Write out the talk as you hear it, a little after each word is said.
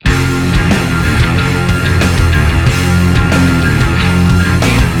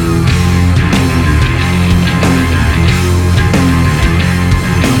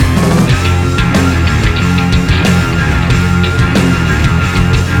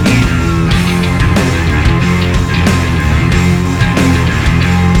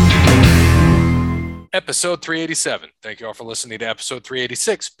episode 387. Thank you all for listening to episode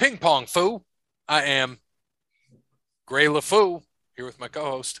 386. Ping Pong Foo. I am Gray LaFoo here with my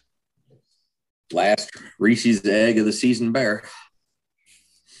co-host. Last Reese's egg of the season, Bear.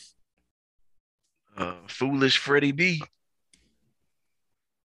 Foolish Freddie B.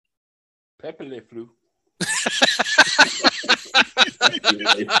 Pepe Le Flu.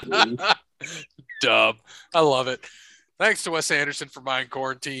 Dub. I love it. Thanks to Wes Anderson for buying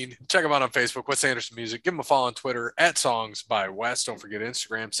Quarantine. Check him out on Facebook, Wes Anderson Music. Give him a follow on Twitter at Songs by Wes. Don't forget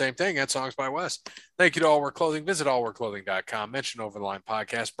Instagram, same thing at Songs by Wes. Thank you to All Wear Clothing. Visit allwearclothing.com. Mention Over the Line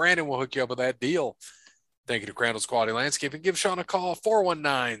Podcast. Brandon will hook you up with that deal. Thank you to Crandall's Quality Landscaping. Give Sean a call,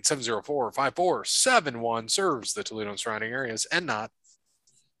 419-704-5471. Serves the Toledo and surrounding areas and not.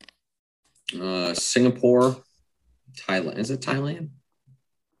 Singapore, Thailand. Is it Thailand?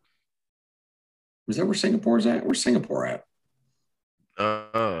 Is that where Singapore is at? Where's Singapore at?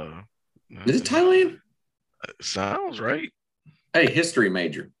 Is it Thailand? Sounds right. Hey, history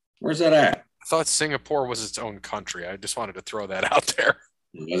major. Where's that at? I thought Singapore was its own country. I just wanted to throw that out there.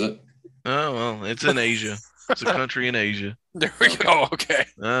 Was it? Oh, well, it's in Asia. It's a country in Asia. There we go. Okay.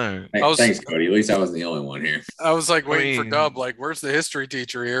 All right. Hey, thanks, Cody. At least I wasn't the only one here. I was like waiting for Dub. Like, where's the history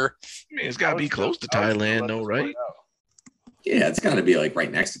teacher here? I mean, it's got to be close to Thailand, though, right? Yeah, it's got to be like right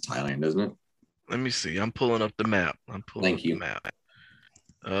next to Thailand, doesn't it? Let me see. I'm pulling up the map. The map.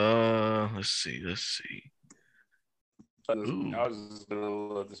 Let's see. I was just gonna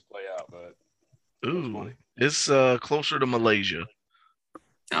let this play out, but it's closer to Malaysia.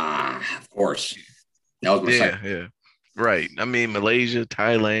 Of course. That was my second. Yeah. Right. I mean, Malaysia,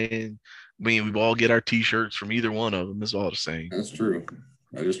 Thailand. I mean, we all get our T-shirts from either one of them. It's all the same. That's true.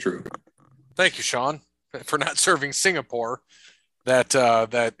 That is true. Thank you, Sean, for not serving Singapore. The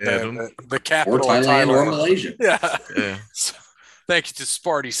capital or Thailand or Malaysia. Yeah. So, thank you to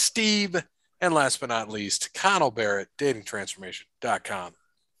Sparty Steve. And last but not least, Connell Barrett, datingtransformation.com.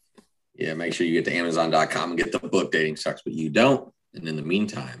 Yeah, make sure you get to Amazon.com and get the book Dating Sucks, but you don't. And in the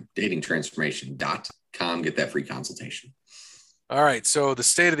meantime, datingtransformation.com, get that free consultation. All right. So the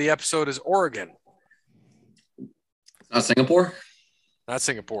state of the episode is Oregon. Not Singapore? Not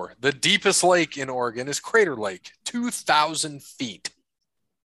Singapore. The deepest lake in Oregon is Crater Lake, 2,000 feet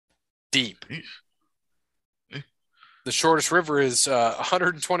deep. The shortest river is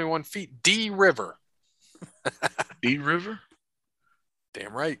 121 feet. D River. D River?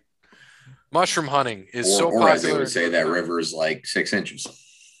 Damn right. Mushroom hunting is so popular. Or as they would say, that river is like 6 inches.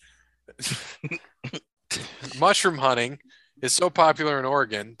 Mushroom hunting is so popular in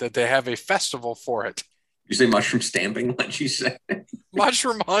Oregon that they have a festival for it. You say mushroom stamping? What you say?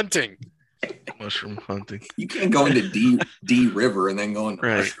 Mushroom hunting. Mushroom hunting. You can't go into D River and then go into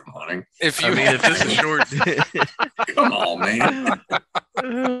mushroom hunting. If it's a short, come on, man.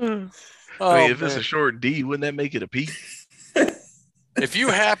 If it's a short D, wouldn't that make it a P? If you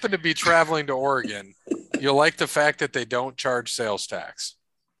happen to be traveling to Oregon, you'll like the fact that they don't charge sales tax.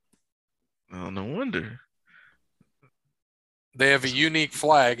 Oh, no wonder. They have a unique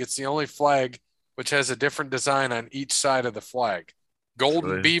flag. It's the only flag which has a different design on each side of the flag.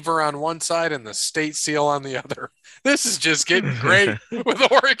 Golden beaver on one side and the state seal on the other. This is just getting great with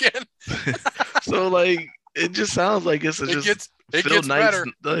Oregon. So, like, it just sounds like it gets better.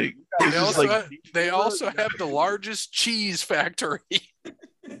 Like, they also have the largest cheese factory.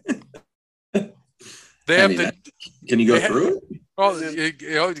 Can you go through it? Well,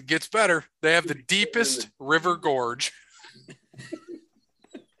 it gets better. They have the deepest river gorge.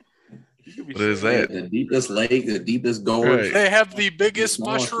 What is that? The deepest lake, the deepest gorge. Right. They have the biggest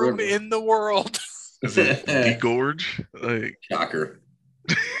mushroom in the world. Is it the gorge? Like, shocker.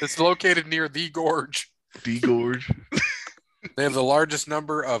 It's located near the gorge. The gorge. They have the largest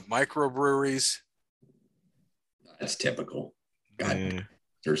number of microbreweries. That's typical. God,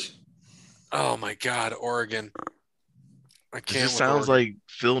 oh my God, Oregon. I can't. It just sounds like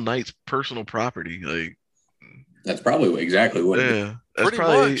Phil Knight's personal property. Like, that's probably exactly what. Yeah, that's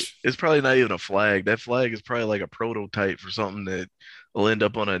probably much. It's probably not even a flag. That flag is probably like a prototype for something that will end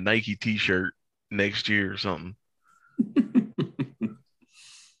up on a Nike T-shirt next year or something.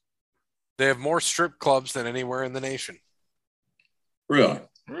 They have more strip clubs than anywhere in the nation. Really?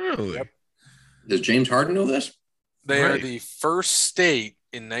 Yep. Does James Harden know this? They are the first state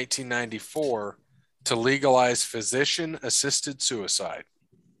in 1994 to legalize physician-assisted suicide.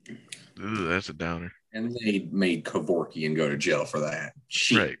 Ooh, that's a downer. And they made Kevorkian go to jail for that.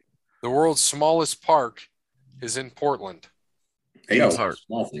 Right. The world's smallest park is in Portland. They got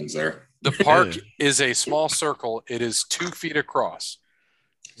small things there. The park is a small circle. It is 2 feet across.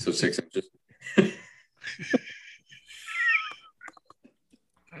 So 6 inches.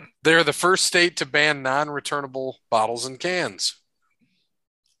 They're the first state to ban non-returnable bottles and cans.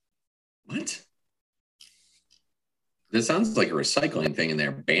 What? That sounds like a recycling thing, and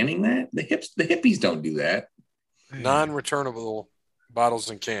they're banning that. The hippies don't do that. Non-returnable bottles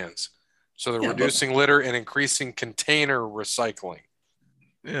and cans. So they're Yeah, reducing litter and increasing container recycling.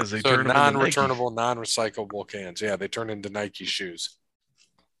 Yeah, they So turn them into Nikes. non-returnable, non-recyclable cans. Yeah, they turn into Nike shoes.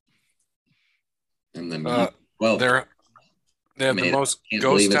 And then, they have the most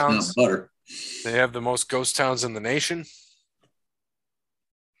ghost towns. They have the most ghost towns in the nation.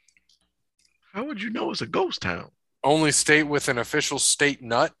 How would you know it's a ghost town? Only state with an official state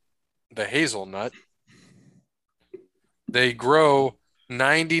nut, the hazelnut. They grow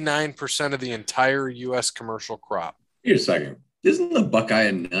 99% of the entire U.S. commercial crop. Wait a second. Isn't the Buckeye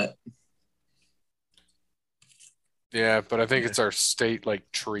a nut? Yeah, but I think it's our state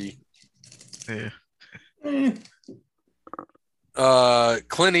tree. Yeah.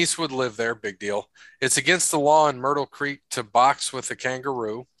 Clint Eastwood lived there. Big deal. It's against the law in Myrtle Creek to box with a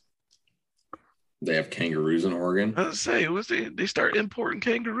kangaroo. They have kangaroos in Oregon. I was gonna say, they start importing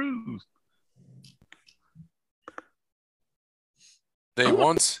kangaroos. They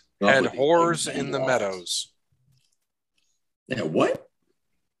once had whores in the meadows. Yeah, what?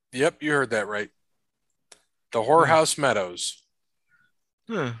 Yep, you heard that right. The Whorehouse Meadows.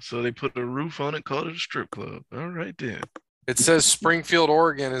 Huh, so they put a roof on it, called it a strip club. All right, then. It says Springfield,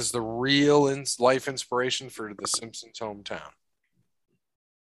 Oregon is the real life inspiration for the Simpsons' hometown.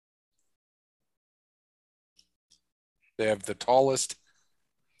 They have the tallest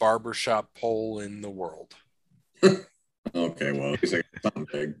barbershop pole in the world. Okay, well, at least I got something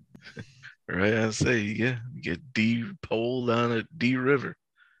big. Right, I say, yeah, you get D pole down at D River.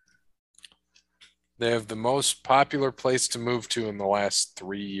 They have the most popular place to move to in the last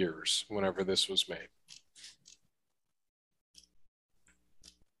 3 years, whenever this was made.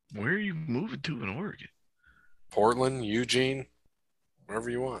 Where are you moving to in Oregon? Portland, Eugene, wherever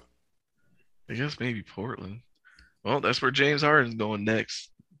you want. I guess maybe Portland. Well, that's where James Harden's going next.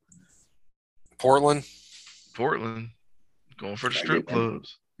 Portland, going for the strip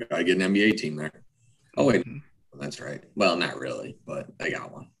clubs. Gotta get an NBA team there. Oh wait, that's right. Well, not really, but they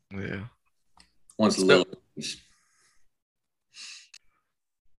got one. Yeah. Once a little.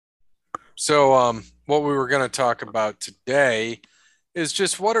 So, what we were going to talk about today is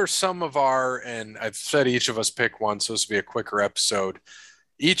just what are some of our, and I've said each of us pick one, so this will be a quicker episode.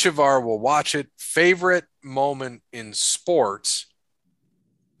 Each of our, will watch it, favorite moment in sports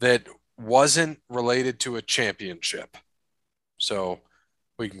that wasn't related to a championship. So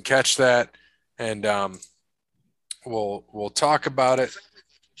we can catch that, and we'll talk about it.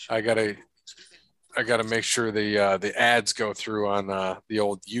 I gotta make sure the ads go through on the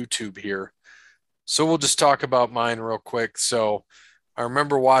old YouTube here. So we'll just talk about mine real quick. So I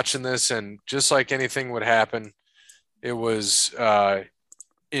remember watching this, and just like anything would happen, it was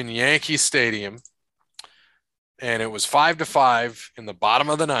in Yankee Stadium, and it was 5-5 in the bottom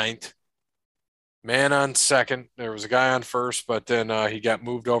of the ninth. Man on second. There was a guy on first, but then he got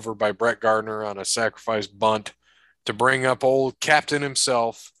moved over by Brett Gardner on a sacrifice bunt to bring up old captain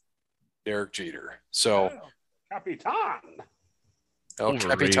himself, Derek Jeter. So, Capitan. El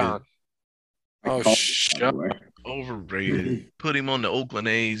Capitan. Oh, shut up. Overrated. Put him on the Oakland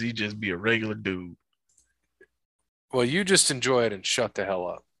A's. He'd just be a regular dude. Well, you just enjoy it and shut the hell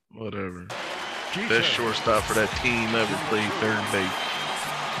up. Whatever. Best shortstop for that team ever played third base.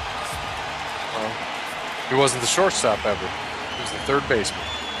 Well, he wasn't the shortstop ever. He was the third baseman.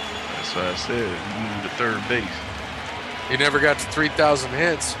 That's what I said. He moved to third base. He never got to 3,000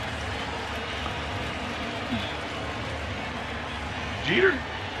 hits. Jeter?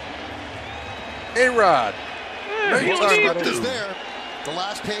 A-Rod. Yeah, he don't need It is to. there. The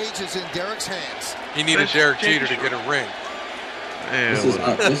last page is in Derek's hands. He needed That's Derek Jeter to championship. get a ring. Yeah,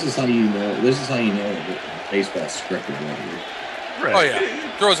 This is how you know. This is how you know that baseball's scripted right here. right. Oh,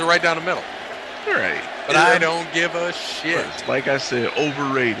 yeah. Throws it right down the middle. Right. But I don't give a shit. Like I said,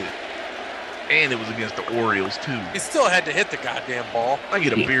 overrated. And it was against the Orioles, too. He still had to hit the goddamn ball. I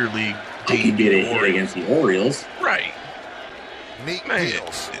get a beer league How you team. get a hit Orioles. against the Orioles? Right. Meat Man.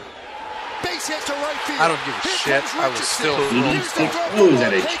 deals. Base hits to right field. I don't give a Here shit. comes I was Richardson. still Here's the 86 throw. throws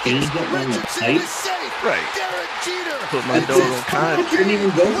at a Take it. changeup on the Richardson pipe. is safe. Right. Derek Jeter. Put my It's dog his on contact. Didn't even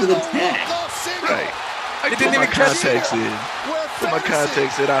go for the with a tag. walk-off single. Right. I It put didn't my even catch contacts in. Where Put my fantasy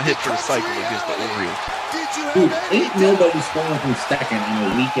contacts in. I'll hit for the becomes cycle against the reality. Orioles. Did you have Dude, any ain't nobody scoring from second on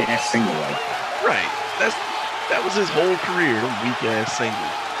a weak ass single like that. Right. That was his whole career, them weak ass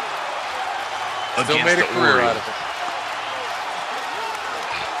singles. Still Against made a the career out Orioles. of it.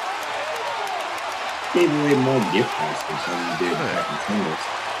 Gave away more gift cards than some did back in singles.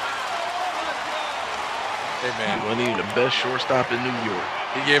 Hey man, He wasn't even the best shortstop in New York.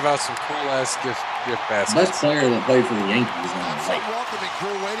 he gave out some cool ass gift Best baskets. player that played for the Yankees. On the Some welcoming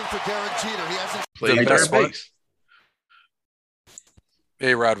crew waiting for Derek Jeter. He hasn't. Played The best third one? base.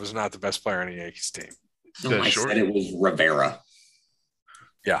 A-Rod was not the best player on the Yankees team. No, I said it was Rivera.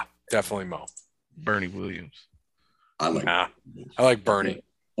 Yeah, definitely Mo. Bernie Williams. I like. Nah, I like Bernie.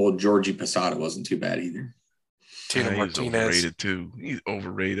 Old Georgie Posada wasn't too bad either. Tina He was Martinez. overrated too. He's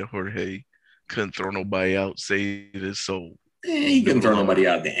overrated. Jorge couldn't throw nobody out, saved his soul. He couldn't throw nobody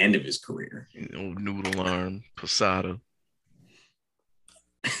out at the end of his career. Old noodle arm, Posada.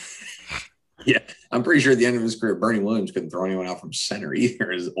 Yeah, I'm pretty sure at the end of his career, Bernie Williams couldn't throw anyone out from center either.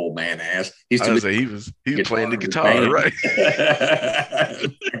 His old man ass. I would say he was playing the guitar, right?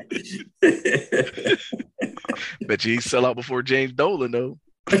 Bet you he sell out before James Dolan though.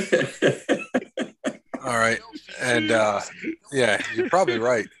 All right. And yeah, you're probably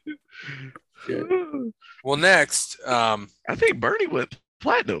right. Well, next, I think Bernie went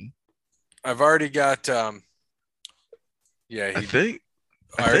platinum. I've already got yeah,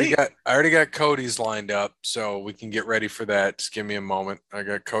 I already got Cody's lined up, so we can get ready for that. Just give me a moment. I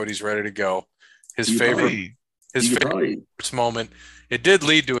got Cody's ready to go. His favorite moment. It did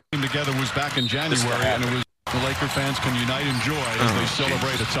lead to it. Together was back in January, and it was the Laker fans can unite in joy as they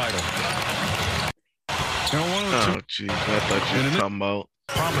celebrate a title. You know, one of the Oh, jeez. I thought you were talking about.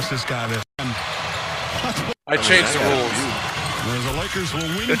 promised this guy this. I changed the rules. The Lakers will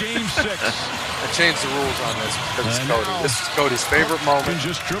win Game 6. I changed the rules on this because it's And Cody. now- This is Cody's favorite And moment.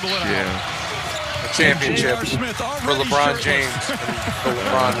 just dribble it out. Yeah. A championship J.R. Smith for already LeBron shirtless. James and the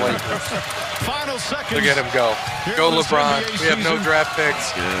LeBron Lakers. Final seconds. Look at him go. Here Go in this LeBron. NBA We have no season. draft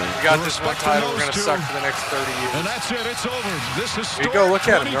picks. Yeah. We got this one title. We're going to Those suck two. for the next 30 years. And that's it. It's over. This is There you go. Look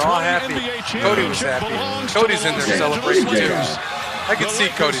at him. They're all happy. Cody was happy. Cody's in there celebrating too. I can see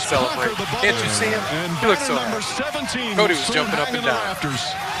Cody celebrating. Can't you see him? He looks so happy. Cody was jumping up and down.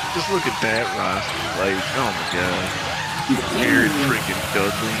 Just look at that roster. Like, oh my God. Aaron freaking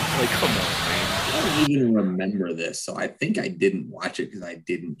Dudley. Like, come on, man. I don't even remember this, so I think I didn't watch it because I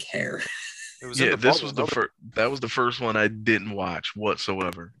didn't care. It was in Yeah, the this bubble. was the first. That was the first one I didn't watch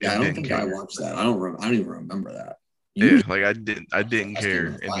whatsoever. Yeah, I don't Didn't think I care. watched that. I don't even remember that. Yeah, like I didn't That's care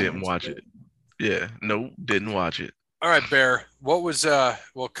in the and didn't finals, watch but- it. Yeah, no, didn't watch it. All right, Bear. What was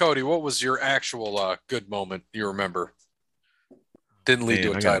Cody, what was your actual good moment you remember? Didn't lead to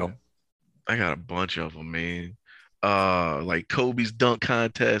Man, a title. I got a bunch of them, man. Like Kobe's dunk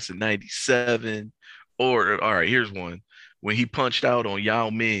contest in '97, or all right, here's one when he punched out on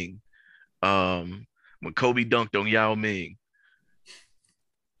Yao Ming. When Kobe dunked on Yao Ming,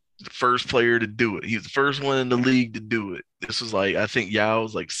 the first player to do it. He's the first one in the league to do it. This was like I think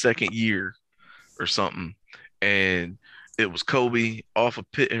Yao's like second year or something, and it was Kobe off a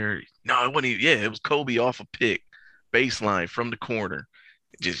pick. No, it wasn't even. Yeah, it was Kobe off a pick, baseline from the corner,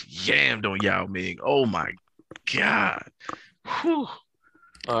 just yammed on Yao Ming. Oh my God! Whew.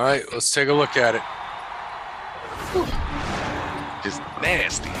 All right, let's take a look at it. Just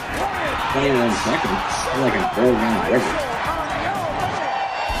nasty. 21 seconds. Like an 4-round record.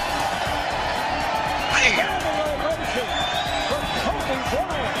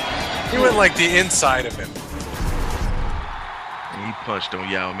 He went like the inside of him. And he punched on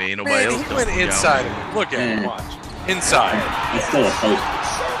Yao Ming. Nobody Man, else he went dunked on Yao inside of Ming. him. Look at him. Yeah. Watch. Inside. It's still a post.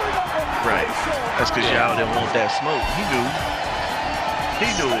 Right. That's because Yao didn't want that smoke. He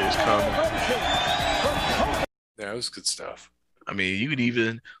knew it was coming. Yeah, it was good stuff. I mean, you could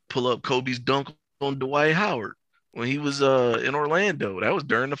even pull up Kobe's dunk on Dwight Howard when he was in Orlando. That was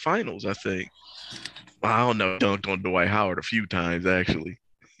during the finals, I think. Well, I don't know. Dunked on Dwight Howard a few times, actually.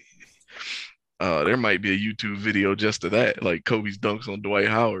 There might be a YouTube video just of that, like Kobe's dunks on Dwight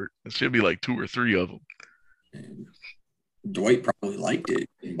Howard. It should be like 2 or 3 of them. And Dwight probably liked it.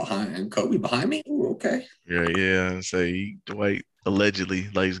 And Kobe behind me? Ooh, okay. Yeah. And say Dwight allegedly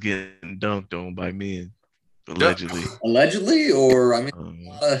likes getting dunked on by men. Allegedly. Allegedly, or I mean, Um,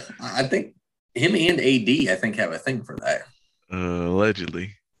 I think him and AD, I think, have a thing for that.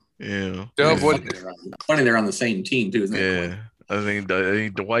 allegedly. Yeah. Dub, what? Funny they're on the same team too, isn't it? Yeah. I think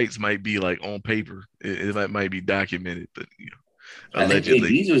Dwight's might be like on paper. It might be documented, but I think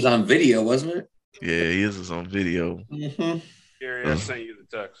allegedly. AD's was on video, wasn't it? Yeah, he is on video. Mm-hmm. Gary, I sent you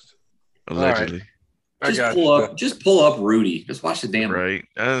the text. Allegedly. I got Just pull up Rudy. Just watch the damn. Right.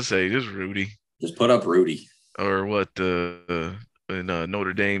 I would say just Rudy. Just put up Rudy. Or what when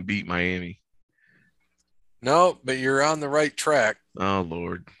Notre Dame beat Miami. No, but you're on the right track. Oh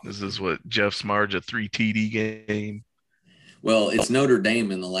Lord. This is what Jeff Smarja 3 TD game. Well, it's Notre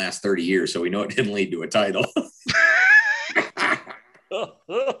Dame in the last 30 years, so we know it didn't lead to a title. All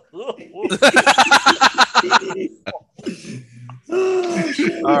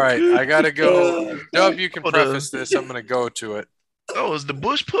right, I gotta go. Dub, you can Hold preface on. this. I'm gonna go to it. Oh, it's the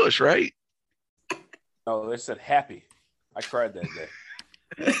Bush push, right? No, they said happy. I cried that day.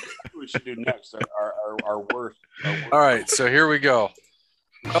 We should do next. Our worst. All right, so here we go.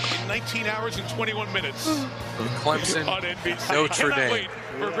 In 19 hours and 21 minutes Clemson, on NBC. Notre Cannot Dame. wait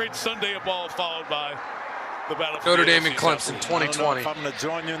for a great Sunday of ball followed by the battle. for Notre the Dame and AFC Clemson, South. 2020. I'm going to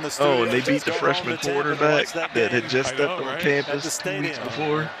join you in the Oh, studio. and they beat the Go freshman home to Tampa and quarterback watch that that had game. just I stepped know, on right? At campus the 2 weeks stadium.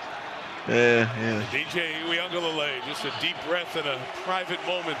 before. Yeah. DJ Uyunglele, just a deep breath and a private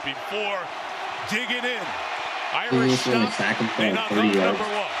moment before digging in. Irish stop. They knock off number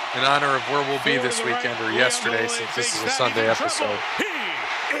 1. In honor of where we'll be this weekend or yesterday, since this is a Sunday episode. He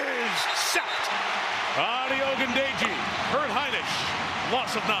is sacked. Adi Ogundeji, Kurt Heinrich,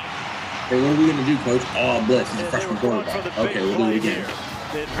 loss of 9. Hey, what are we going to do, Coach? Oh, blitz. He's a They freshman were going for quarterback. the big Okay, we'll do play it again. here.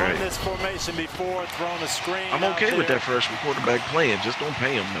 They'd run this formation before, thrown a screen. I'm out okay with there that freshman quarterback playing. Just don't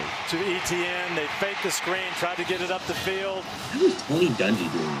pay him no. to ETN. They faked the screen, tried to get it up the field, How is Tony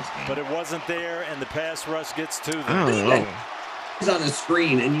Dungy doing this game? but it wasn't there, and the pass rush gets to them. I don't know. He's on the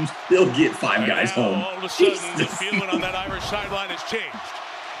screen, and you still get 5 guys now, home. all of a sudden, the Jesus. feeling on that Irish sideline has changed.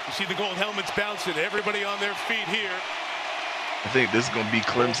 You see the gold helmets bouncing, everybody on their feet here. I think this is going to be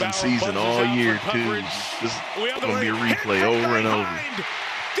Clemson season all year, too. This is going to be a replay over and over.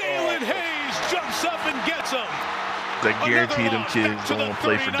 Dalen Hayes jumps up and gets him. I guarantee them kids don't want to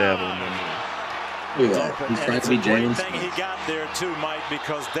play for Dabo no more. Look at that. He's And trying it's to be a great Jalen thing he Smith. got there too, Mike,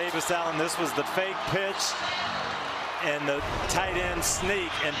 because Davis Allen, this was the fake pitch and the tight end sneak,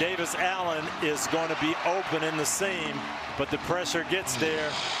 and Davis Allen is going to be open in the seam, but the pressure gets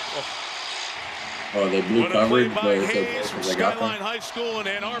there. Oh, they blew What a play coverage, by but it's okay Hayes from because they got Skyline them. High School in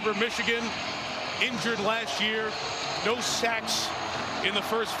Ann Arbor, Michigan. Injured last year. No sacks in the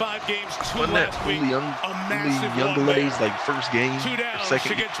first 5 games. 2 Wasn't that last week. Uli A massive one Youngale's there. like first game, 2 or down second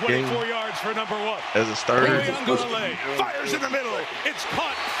to get game 24 yards for number 1. as a starter? Uyunglele fires in the middle. It's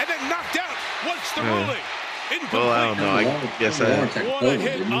caught and then knocked out. What's the Yeah. ruling? Incomplete. Well, I don't know. I guess Warren I took What a COVID,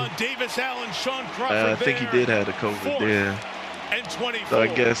 hit didn't he? on Davis Allen. Sean Crawford think he there. did have the COVID. 4th Yeah. and 24. So I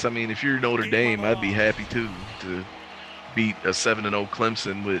guess, I mean, if you're Notre Dame, I'd be happy too to beat a 7-0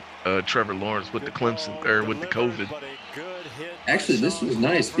 Clemson with Trevor Lawrence with the Clemson or with the COVID. Actually, this was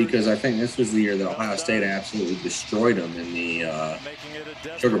nice because I think this was the year that Ohio State absolutely destroyed them in the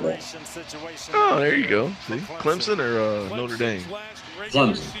Sugar Bowl. Oh, there you go. See, Clemson or Notre Dame?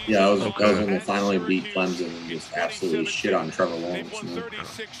 Clemson. Yeah, that was Okay. when they finally beat Clemson and just absolutely shit on Trevor Lawrence. They've won You know?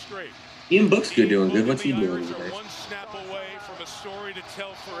 36 straight. Ian Book's good, doing good. What's he doing these The days? Irish are one snap away from a story to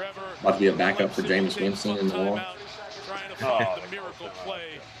tell forever. About to be a backup for Jameis Winston in the wall. Trying to find the miracle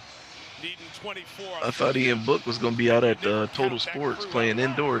play. Needing 24. I thought Ian Book was going to be out at Total Sports playing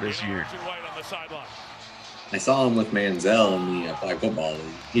indoor this year. I saw him with Manziel in the flag football league.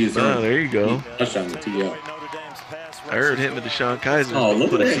 He was Oh, there you go. touchdown the TO. I heard him and Deshaun Kaiser Oh, look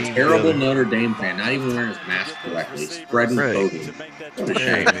put at a that team terrible together. Notre Dame fan, not even wearing his mask correctly, spreading Right. COVID. What a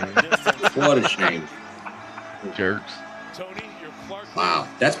Hey, shame. man. What a shame. Jerks. Wow,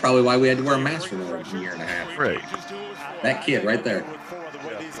 that's probably why we had to wear a mask for a year and a half. Right. That kid right there.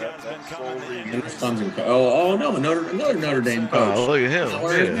 And this Clemson oh no, another Notre Dame coach. Oh, look at Not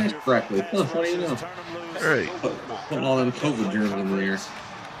wearing his him. mask correctly. Huh, what do you know? Yeah. Right. Putting all them COVID germs in there.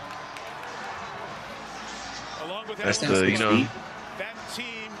 That's the, you know,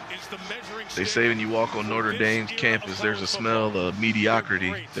 they say when you walk on Notre Dame's campus, there's a smell of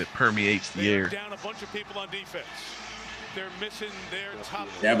mediocrity that permeates the air. Down a bunch of people on defense. They're missing their top.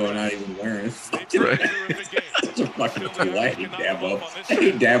 Dabo not even wearing it. Right. Such a fucking fool. I hate Dabo. I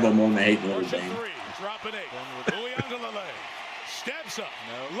hate Dabo more than I hate Notre Dame. Dropping 8. Uyunglele steps up,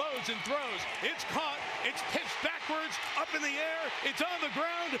 loads and throws. It's caught. It's pitched backwards, up in the air. It's on the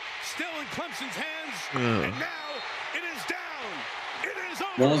ground, still in Clemson's hands. And now it is down. It is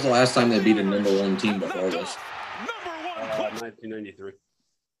over. When was the last time they beat a number 1 team before this? Number 1 Clemson. 1993.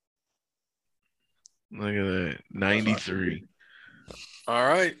 Look at that. 93. All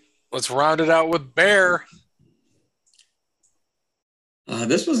right, let's round it out with Bear.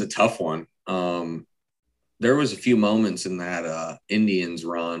 This was a tough one. There was a few moments in that Indians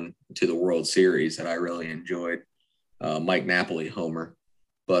run to the World Series that I really enjoyed. Mike Napoli homer,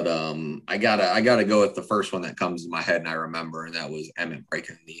 but I gotta go with the first one that comes to my head and I remember, and that was Emmett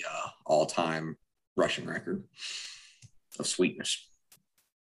breaking the all-time rushing record of sweetness.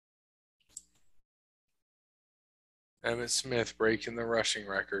 Emmitt Smith breaking the rushing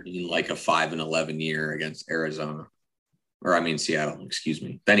record. In like a 5-11 year against Arizona, or I mean Seattle, excuse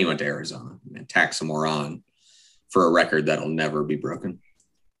me. Then he went to Arizona and tacked some more on for a record that'll never be broken.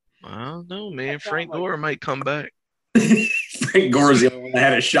 I don't know, man. Frank Gore might come back. Frank Gore's the only one that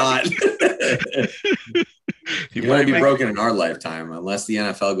had a shot. It won't be broken in our lifetime unless the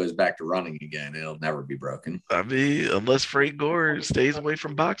NFL goes back to running again. It'll never be broken. I mean, unless Frank Gore stays away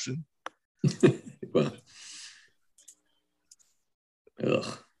from boxing. Well,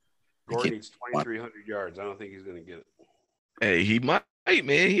 Gore needs 2,300 yards. I don't think he's going to get it. Hey, he might,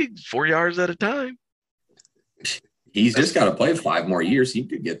 man. He's 4 yards at a time. He's just got to play 5 more years. He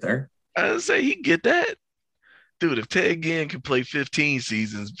could get there. I'd say he can get that. Dude, if Ted Ginn can play 15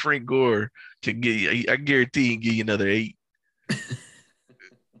 seasons, Frank Gore can get you, I guarantee he can give you another 8.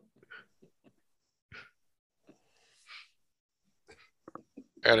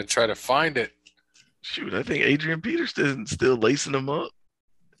 Got to try to find it. Shoot, I think Adrian Peterson's still lacing him up.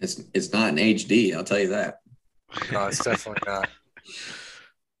 It's not in HD, I'll tell you that. No, it's definitely not.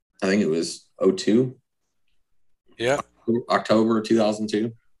 I think it was 02. Yeah. October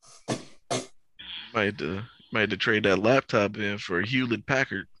 2002. Might have to trade that laptop in for a Hewlett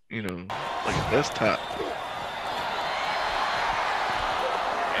Packard, like a desktop.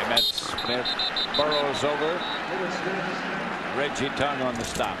 And that's Smith burrows over. Reggie Tongue on the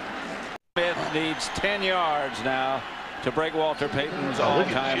stop. Smith needs 10 yards now to break Walter Payton's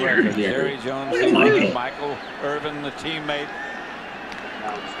all-time record. Jerry Jones, Michael Irvin, the teammate.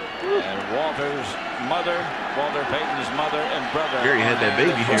 And Walter Payton's mother and brother. Jerry had that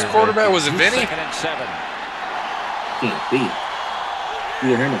baby here. Whose quarterback was it, Vinny? 2nd and 7. Can't be.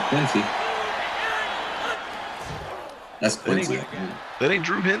 Either him or Quincy. That's Quincy. That ain't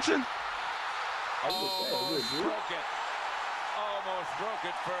Drew Henson? Almost broke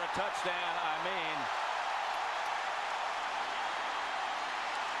it for a touchdown,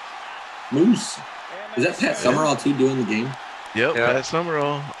 Moose. Is that Pat Summerall too doing the game? Yep, yeah. Pat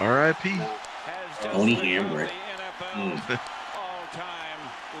Summerall, R.I.P. Tony Hambrick. All-time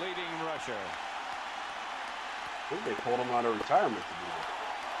leading rusher. I think they pulled him out of retirement to do that.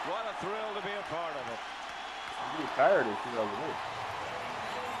 What a thrill to be a part of it. He retired in 2008.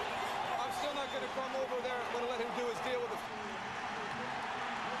 I'm still not going to come over there. I'm going to let him do his deal with the.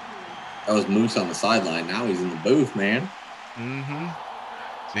 That was Moose on the sideline. Now he's in the booth, man. Mm-hmm.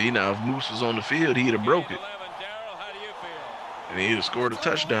 See, now if Moose was on the field, he'd have broke it. And he'd have scored a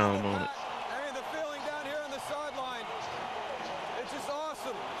touchdown on it. I mean, the feeling down here on the sideline, it's just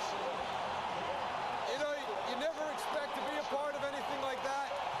awesome. You never expect to be a part of anything like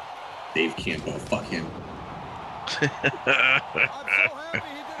that. Dave Campbell, fuck him. I'm so happy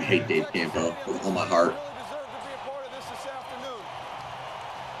I hate Dave Campbell with all my heart.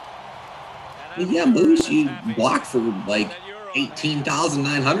 Well, yeah, Moose, you blocked for like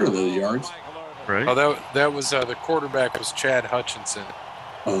 18,900 of those yards. Right. Oh, that was the quarterback was Chad Hutchinson.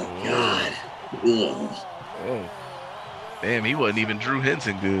 Oh God. Ugh. Oh. Damn, he wasn't even Drew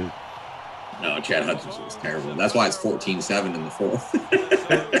Henson good. No, Chad Hutchinson was terrible. That's why it's 14-7 in the fourth.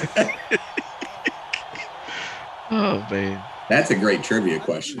 Oh man. That's a great trivia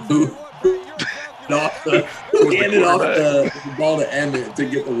question. Who handed off the ball to end it to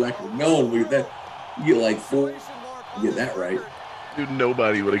get the record? No one would that. You get like 4. You get that right. Dude,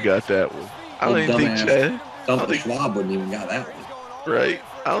 nobody would have got that one. I don't even think Chad. Schwab wouldn't even got that one. Right.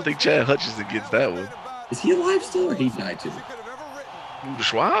 I don't think Chad Hutchinson gets that one. Is he alive still or he died too? The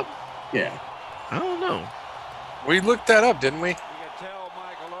Schwab? Yeah. I don't know. We looked that up, didn't we? I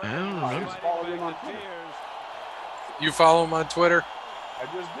don't know. You follow him on Twitter? I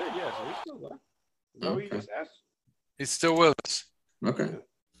just did, yeah. So he's still there. No, he just asked. He's still with us. Okay.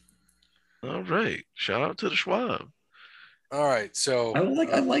 All right. Shout out to the Schwab. All right. So I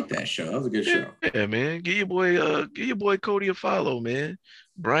like that show. That was a good show. Yeah, man. Give your boy Cody a follow, man.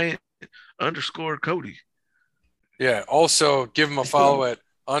 Bryant_Cody. Yeah. Also give him a follow at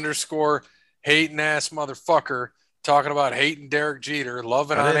 _hating ass motherfucker. Talking about hating Derek Jeter,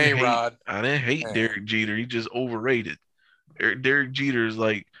 loving on A-Rod. I didn't hate Derek Jeter. He just overrated. Derek Jeter is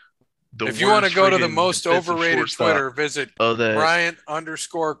like the If you want to go to the most overrated Twitter, visit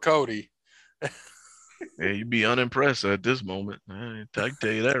Bryant_Cody. Yeah, you'd be unimpressed at this moment. I can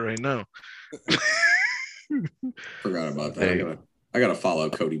tell you that right now. Forgot about that. Hey. I gotta follow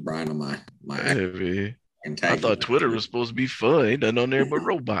Cody Bryant on my I thought Twitter was supposed to be fun. Ain't nothing on there but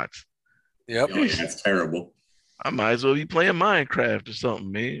robots. Yep. Oh, yeah, that's terrible. I might as well be playing Minecraft or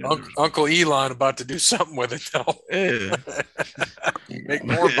something, man. Uncle Elon about to do something with it though. Yeah. Make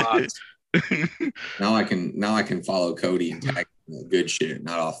more bots. Now I can follow Cody and tag good shit,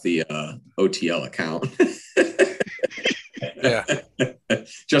 not off the OTL account. Yeah.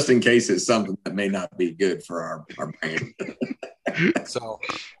 Just in case it's something that may not be good for our brand. So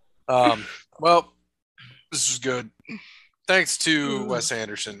well, This is good. Thanks to Wes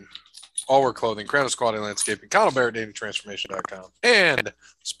Anderson, All Wear Clothing, Kratos Quality Landscaping, Connell Barrett, DatingTransformation.com, and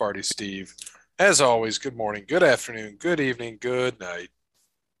Sparty Steve. As always, good morning, good afternoon, good evening, good night.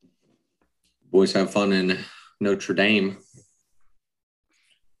 Boys have fun in Notre Dame.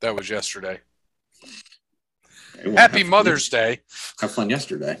 That was yesterday. Hey, Happy Mother's Day. Have fun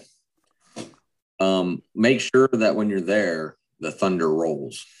yesterday. Make sure that when you're there, the thunder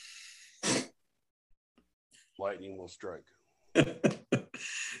rolls. Lightning will strike.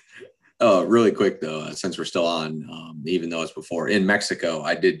 Really quick though, since we're still on, even though it's before, in Mexico,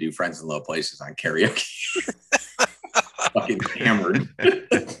 I did do Friends in Low Places on karaoke. Fucking hammered.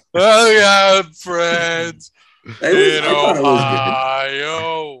 Oh yeah, friends in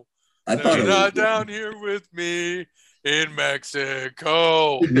Ohio. I thought it was not down here with me in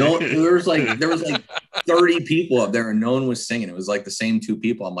Mexico. No, there was like 30 people up there and no one was singing. It was like the same two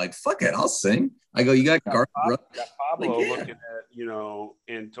people. I'm like, fuck it, I'll sing. I go, you got Pablo like, yeah. looking at,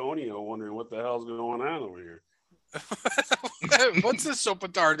 Antonio wondering what the hell's going on over here. What's this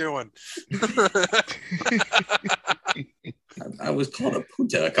Sopatar doing? I was called a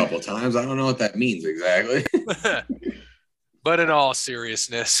puta a couple times. I don't know what that means exactly. But in all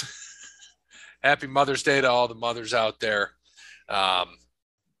seriousness, happy Mother's Day to all the mothers out there.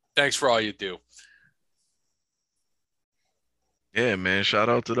 Thanks for all you do. Yeah, man. Shout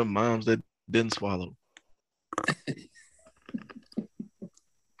out to the moms that didn't swallow.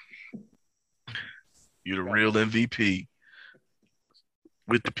 You're the real MVP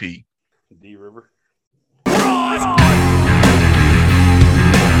with the P. D River.